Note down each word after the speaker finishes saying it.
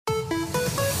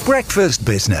Breakfast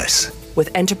Business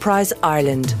with Enterprise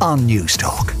Ireland on News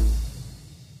Talk.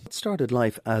 What started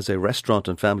life as a restaurant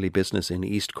and family business in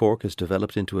East Cork has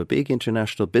developed into a big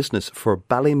international business for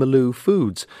Ballymaloe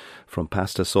Foods. From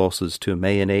pasta sauces to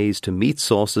mayonnaise to meat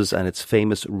sauces and its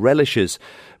famous relishes,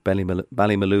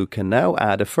 Ballymaloe can now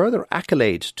add a further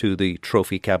accolade to the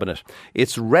trophy cabinet.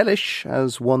 Its relish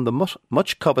has won the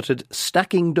much-coveted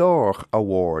Snacking Door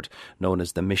award, known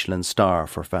as the Michelin Star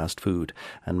for fast food.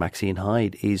 And Maxine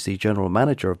Hyde is the General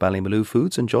Manager of Ballymaloe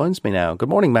Foods and joins me now. Good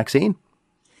morning, Maxine.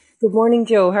 Good morning,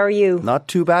 Joe. How are you? Not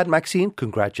too bad, Maxine.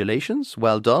 Congratulations.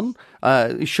 Well done.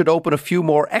 You should open a few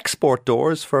more export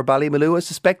doors for Ballymaloe, I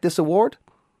suspect, this award.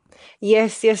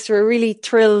 Yes, we're really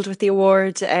thrilled with the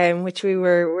award, which we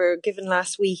were given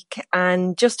last week,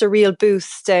 and just a real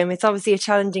boost. It's obviously a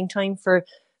challenging time for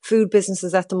food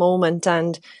businesses at the moment,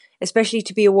 and especially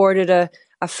to be awarded a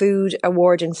food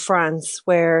award in France,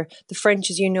 where the French,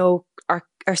 as you know,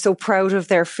 are so proud of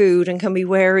their food and can be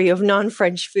wary of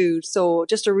non-French food. So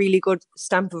just a really good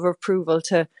stamp of approval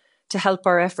to help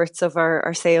our efforts of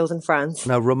our sales in France.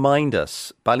 Now remind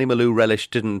us, Ballymaloe relish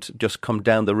didn't just come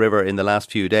down the river in the last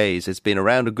few days. It's been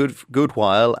around a good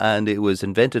while, and it was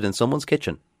invented in someone's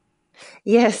kitchen.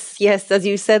 Yes, as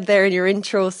you said there in your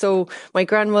intro. So my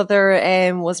grandmother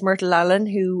was Myrtle Allen,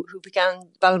 who began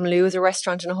Ballymaloe as a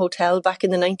restaurant and a hotel back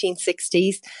in the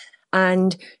 1960s.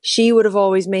 And she would have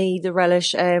always made the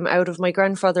relish out of, my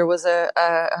grandfather was a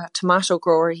tomato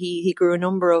grower. He grew a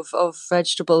number of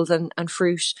vegetables and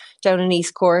fruit down in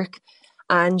East Cork.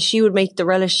 And she would make the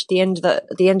relish at the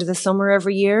end of the summer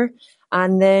every year.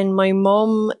 And then my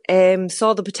mum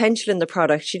saw the potential in the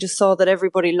product. She just saw that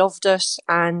everybody loved it,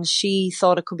 and she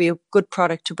thought it could be a good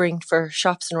product to bring for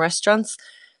shops and restaurants.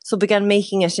 So began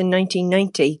making it in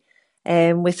 1990.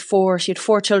 She had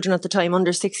 4 children at the time,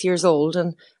 under 6 years old,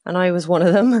 and I was one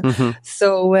of them. Mm-hmm.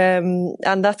 So,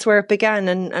 and that's where it began,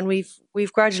 and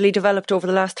we've gradually developed over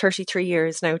the last 33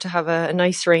 years now to have a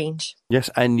nice range.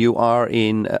 Yes, and you are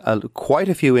in quite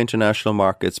a few international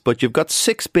markets, but you've got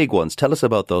 6 big ones. Tell us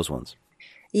about those ones.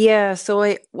 Yeah,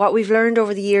 so what we've learned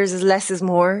over the years is less is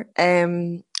more.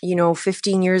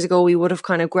 15 years ago, we would have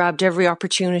kind of grabbed every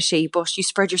opportunity, but you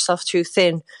spread yourself too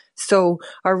thin. So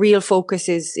our real focus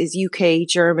is UK,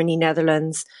 Germany,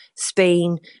 Netherlands,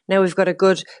 Spain. Now we've got a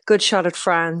good shot at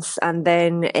France, and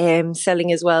then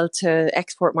selling as well to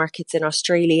export markets in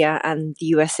Australia and the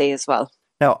USA as well.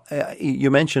 Now,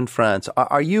 you mentioned France.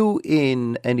 Are you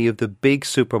in any of the big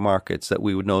supermarkets that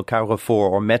we would know, Carrefour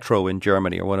or Metro in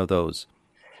Germany, or one of those?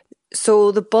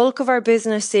 So the bulk of our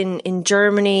business in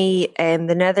Germany,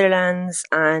 the Netherlands,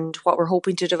 and what we're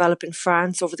hoping to develop in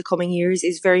France over the coming years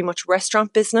is very much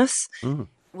restaurant business. Mm.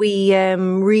 We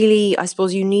really, I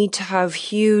suppose you need to have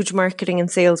huge marketing and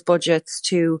sales budgets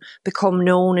to become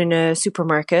known in a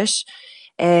supermarket.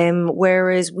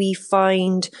 Whereas we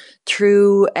find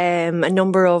through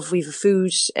we've a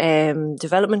food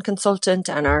development consultant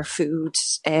and our food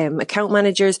account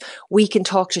managers, we can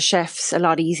talk to chefs a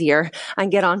lot easier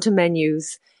and get onto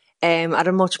menus at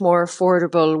a much more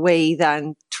affordable way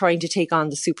than trying to take on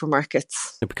the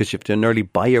supermarkets. Because you have to nearly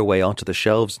buy your way onto the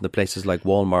shelves in the places like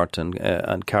Walmart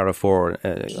and Carrefour.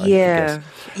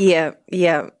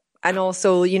 Yeah. And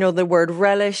also, the word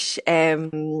relish,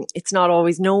 it's not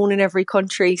always known in every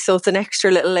country. So it's an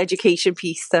extra little education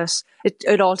piece that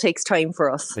it all takes time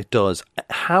for us. It does.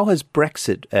 How has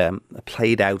Brexit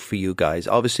played out for you guys?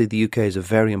 Obviously, the UK is a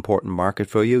very important market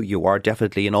for you. You are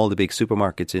definitely in all the big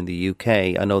supermarkets in the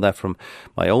UK. I know that from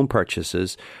my own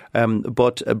purchases.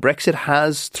 But Brexit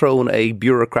has thrown a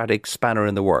bureaucratic spanner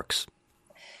in the works.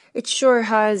 It sure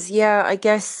has. Yeah, I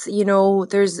guess,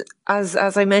 there's,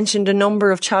 as I mentioned, a number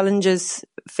of challenges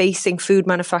facing food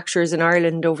manufacturers in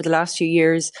Ireland over the last few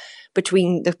years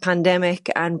between the pandemic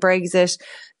and Brexit.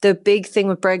 The big thing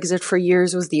with Brexit for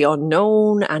years was the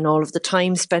unknown and all of the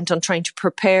time spent on trying to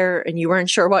prepare, and you weren't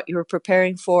sure what you were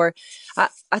preparing for.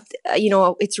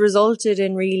 It's resulted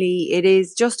in it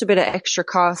is just a bit of extra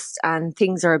cost, and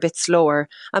things are a bit slower.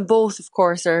 And both, of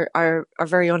course, are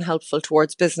very unhelpful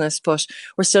towards business, but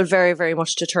we're still very, very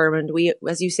much determined. We,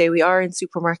 as you say, we are in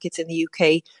supermarkets in the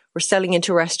UK. We're selling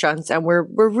into restaurants, and we're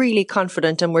really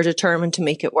confident, and we're determined to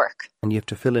make it work. And you have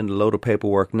to fill in a load of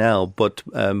paperwork now, but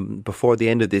before the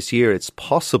end of this year, it's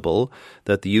possible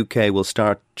that the UK will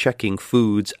start checking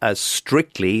foods as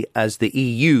strictly as the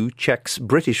EU checks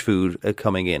British food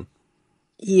coming in.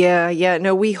 Yeah.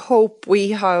 No, we hope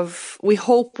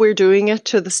we're doing it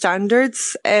to the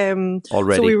standards. Already.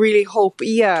 So we really hope,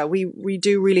 we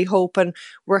do really hope, and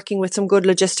working with some good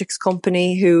logistics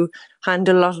company who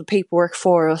handle a lot of paperwork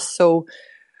for us. So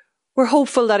we're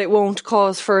hopeful that it won't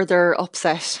cause further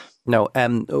upset. Now,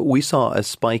 we saw a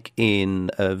spike in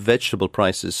vegetable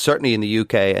prices, certainly in the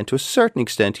UK, and to a certain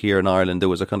extent here in Ireland. There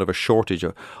was a kind of a shortage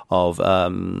of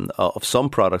some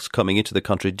products coming into the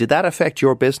country. Did that affect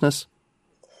your business?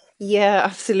 Yeah,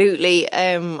 absolutely.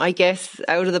 I guess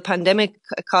out of the pandemic,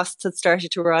 costs had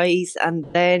started to rise, and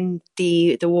then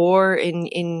the war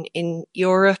in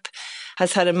Europe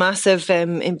has had a massive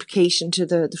implication to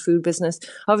the food business.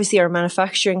 Obviously, our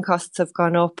manufacturing costs have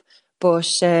gone up,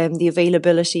 but the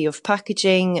availability of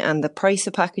packaging and the price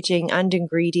of packaging and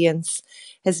ingredients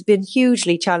has been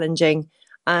hugely challenging.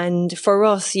 And for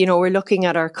us, we're looking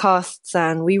at our costs,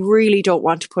 and we really don't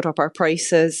want to put up our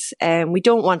prices. We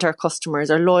don't want our customers,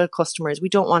 our loyal customers, we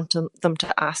don't want them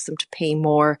to ask them to pay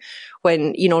more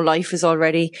when, life is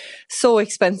already so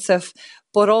expensive.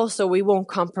 But also we won't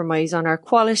compromise on our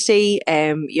quality,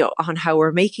 on how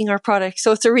we're making our products.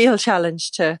 So it's a real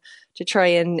challenge to try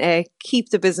and keep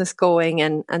the business going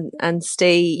and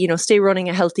stay running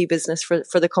a healthy business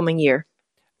for the coming year.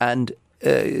 And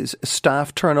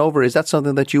staff turnover, is that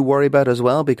something that you worry about as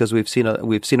well? Because we've seen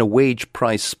a wage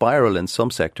price spiral in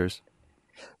some sectors.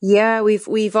 Yeah,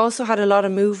 we've also had a lot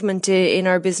of movement in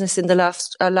our business in the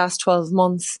last 12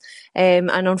 months,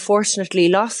 and unfortunately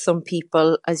lost some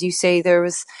people. As you say, there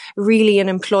was really an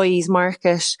employees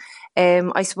market.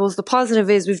 I suppose the positive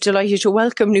is we've delighted to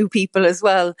welcome new people as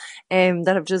well,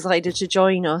 that have decided to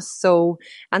join us. So,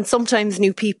 and sometimes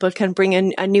new people can bring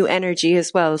in a new energy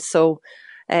as well. So,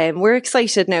 we're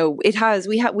excited now.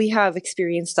 We have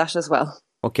experienced that as well.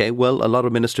 Okay, well, a lot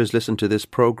of ministers listen to this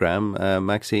programme.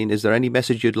 Maxine, is there any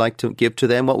message you'd like to give to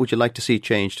them? What would you like to see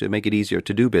changed to make it easier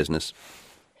to do business?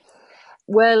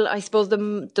 Well, I suppose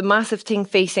the massive thing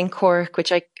facing Cork,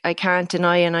 which I can't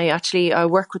deny, and I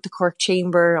work with the Cork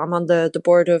Chamber, I'm on the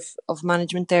board of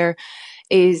management there,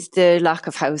 is the lack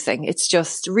of housing. It's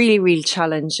just really, real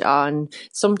challenge on.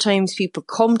 Sometimes people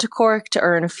come to Cork to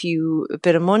earn a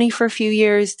bit of money for a few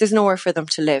years. There's nowhere for them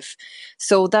to live.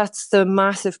 So that's the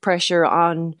massive pressure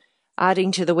on.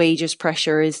 Adding to the wages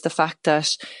pressure is the fact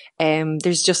that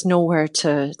there's just nowhere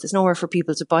for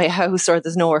people to buy a house, or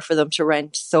there's nowhere for them to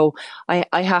rent. So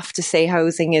I have to say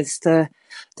housing is the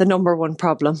number one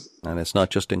problem. And it's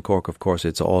not just in Cork, of course,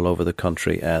 it's all over the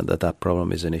country that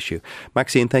problem is an issue.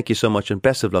 Maxine, thank you so much and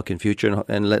best of luck in future,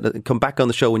 and come back on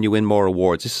the show when you win more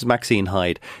awards. This is Maxine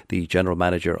Hyde, the General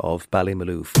Manager of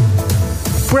Ballymaloe.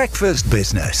 Breakfast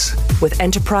Business with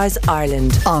Enterprise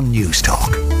Ireland on News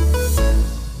Talk.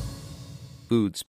 Foods